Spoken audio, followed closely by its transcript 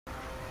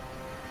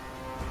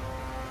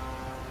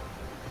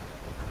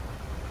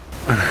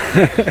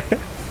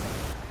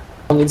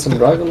I need some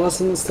driving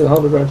lessons to how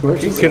to drive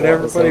commercials. Can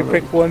everybody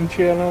pick one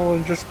channel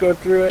and just go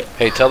through it?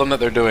 Hey, tell them that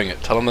they're doing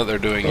it. Tell them that they're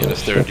doing it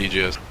if they're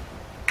DJs.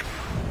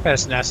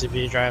 That's nasty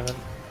B driving.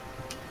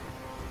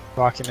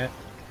 Walking it.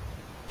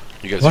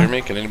 You guys hear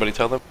me? Can anybody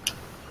tell them?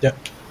 Yep.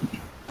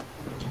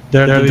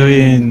 They're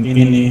doing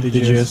any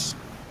DJs.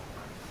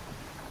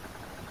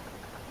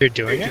 They're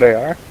doing it? They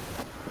are?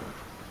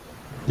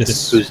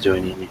 Yes. Who's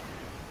doing any?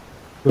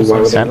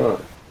 Why would they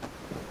not?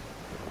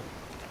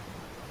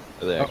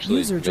 Are they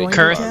actually making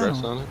Kirth.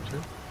 progress on it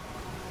too?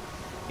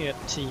 Yeah,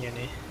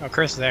 T-Uni. Oh,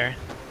 Kirth's there.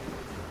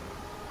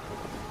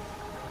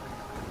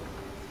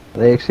 Are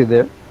they actually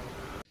there?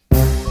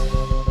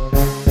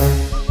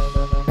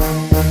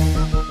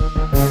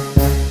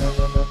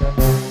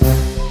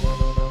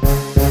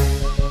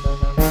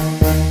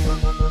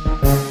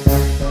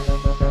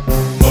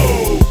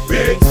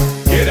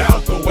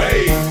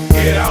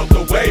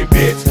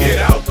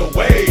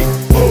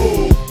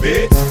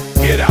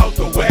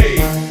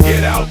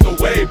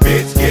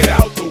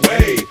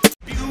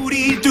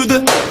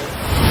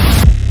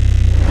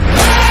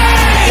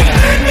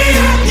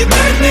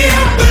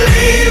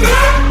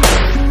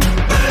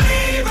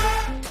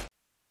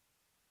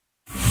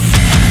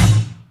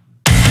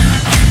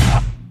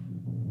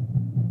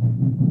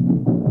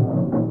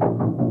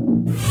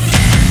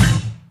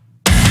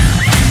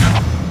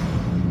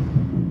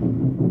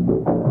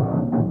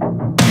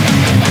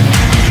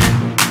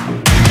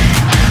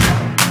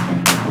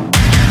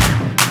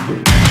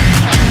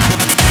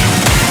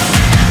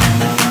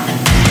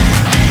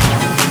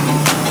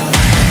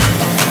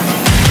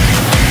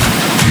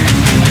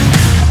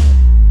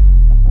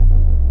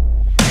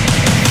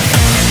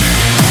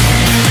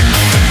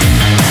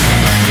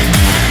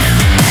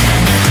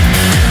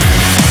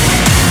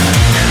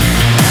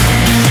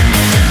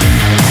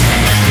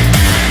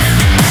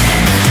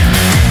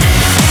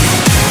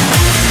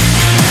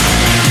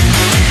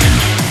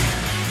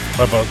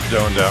 My boat's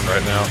going down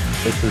right now.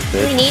 This is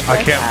it.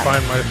 I can't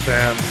find my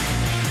sand.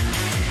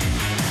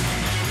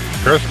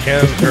 Kirth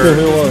can.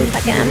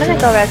 Okay, I'm gonna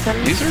go res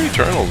them. These are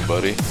Eternals,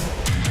 buddy.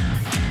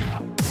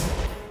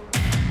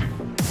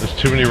 There's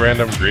too many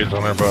random greens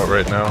on our boat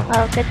right now.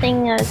 Oh, good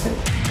thing I wasn't.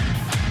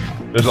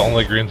 There's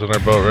only greens on our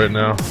boat right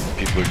now.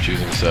 People are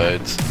choosing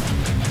sides.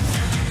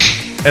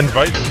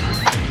 Invite.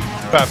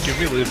 Fast, give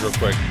me lead real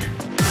quick.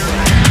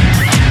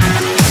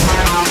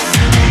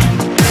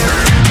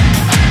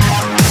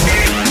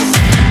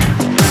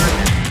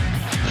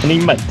 I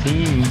need my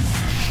team.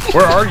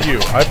 Where are you?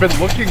 I've been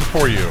looking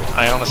for you.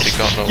 I honestly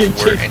don't know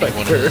where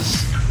anyone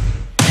is.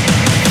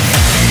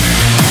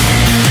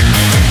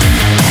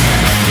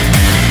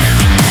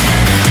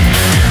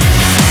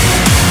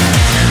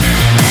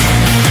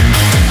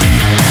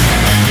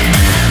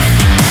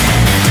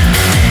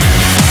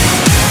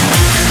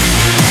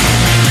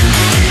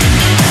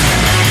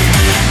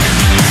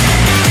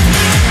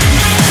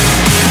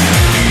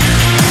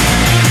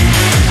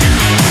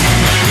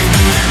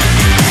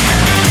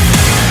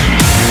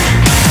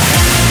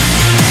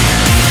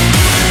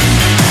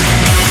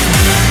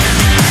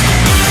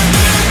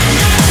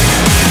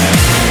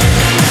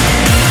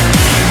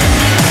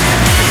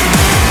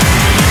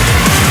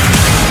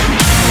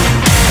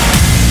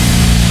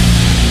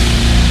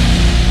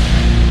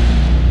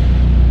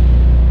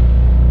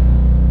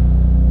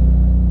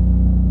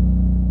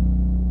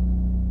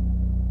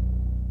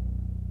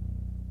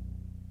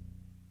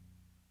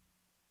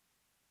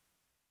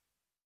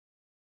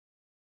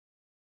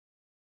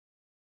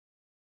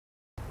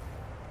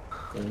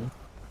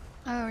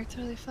 Oh, we're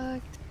totally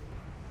fucked.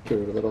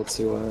 We're a little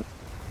too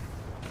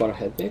far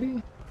ahead,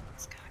 maybe?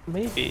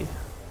 Maybe.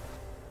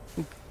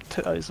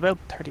 It's about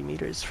 30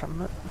 meters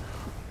from it.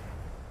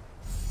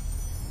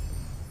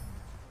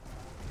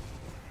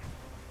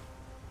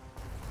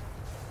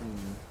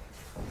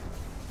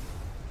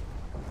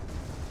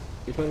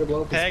 You trying to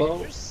blow up the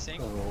Peg, spot?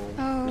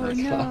 Oh,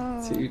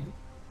 no. Dude, you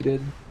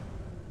did.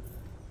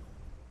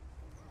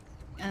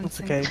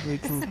 It's okay, we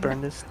can burn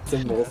this. It's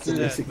a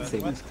multi-racing What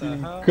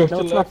thing. the hell? No,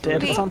 it's not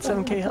dead, it's on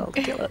 7k health,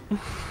 kill it.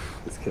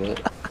 Let's kill it.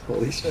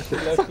 Holy shit.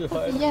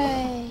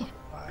 Yay.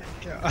 My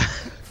God.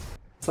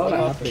 It's not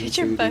happening. Get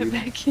your too, butt dude.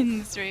 back in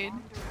this raid.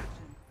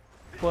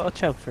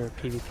 Watch out for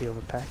PvP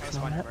over packs That's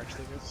and all fine, that.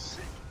 actually goes.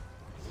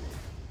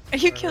 Are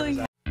you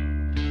killing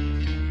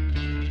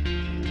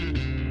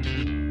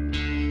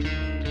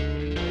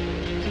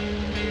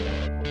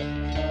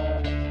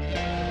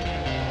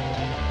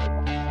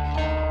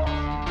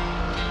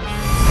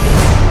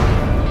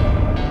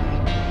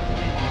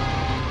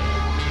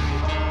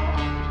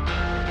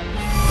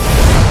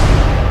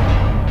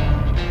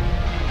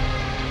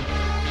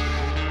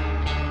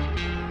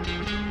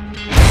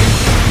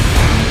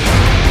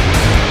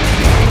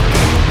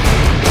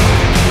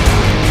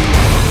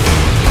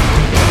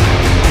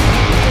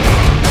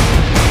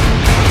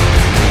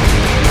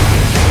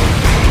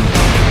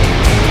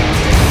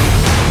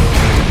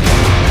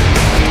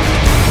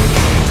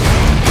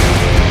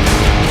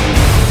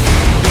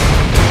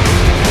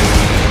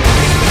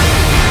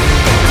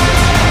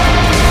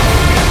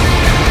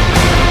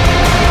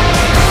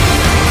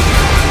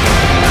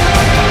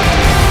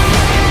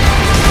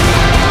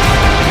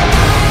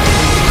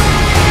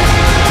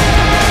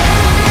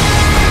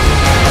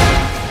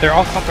They're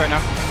all cupped right now.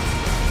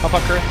 Help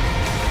up, Kirth.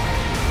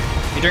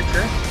 You doing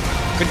Kirth?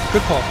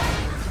 Good pull.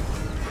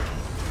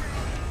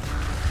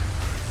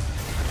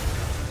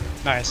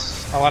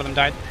 Nice. A lot of them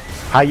died.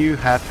 How you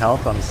half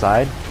health on the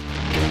side?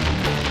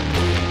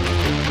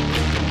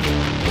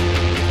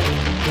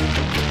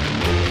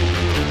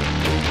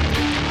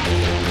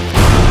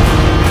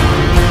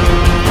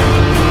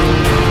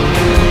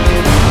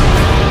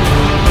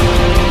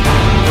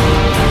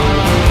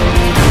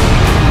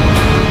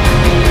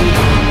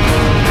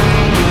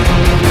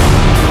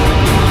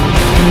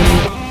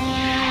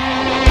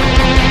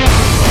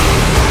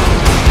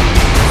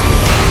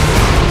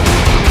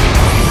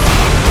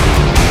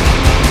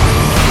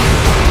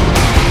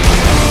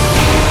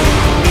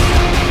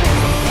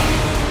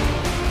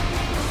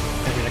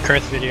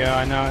 Kirth video,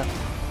 I know it.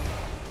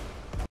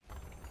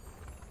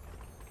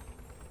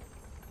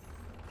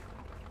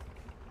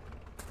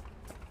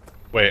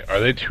 Wait, are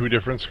they two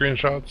different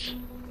screenshots?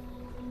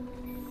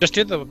 Just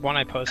do the one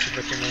I posted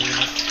with your new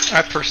unit.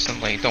 I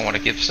personally don't want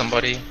to give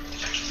somebody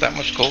that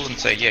much gold and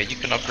say, yeah, you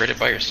can upgrade it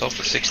by yourself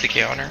with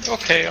 60k honor.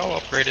 Okay, I'll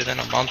upgrade it in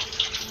a month.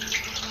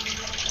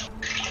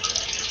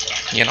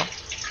 You know?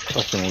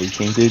 Fucking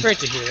leaking, dude. Great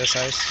to hear this,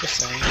 Ice. Just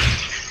saying.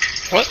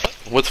 What?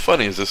 What's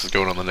funny is this is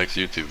going on the next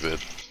YouTube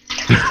vid.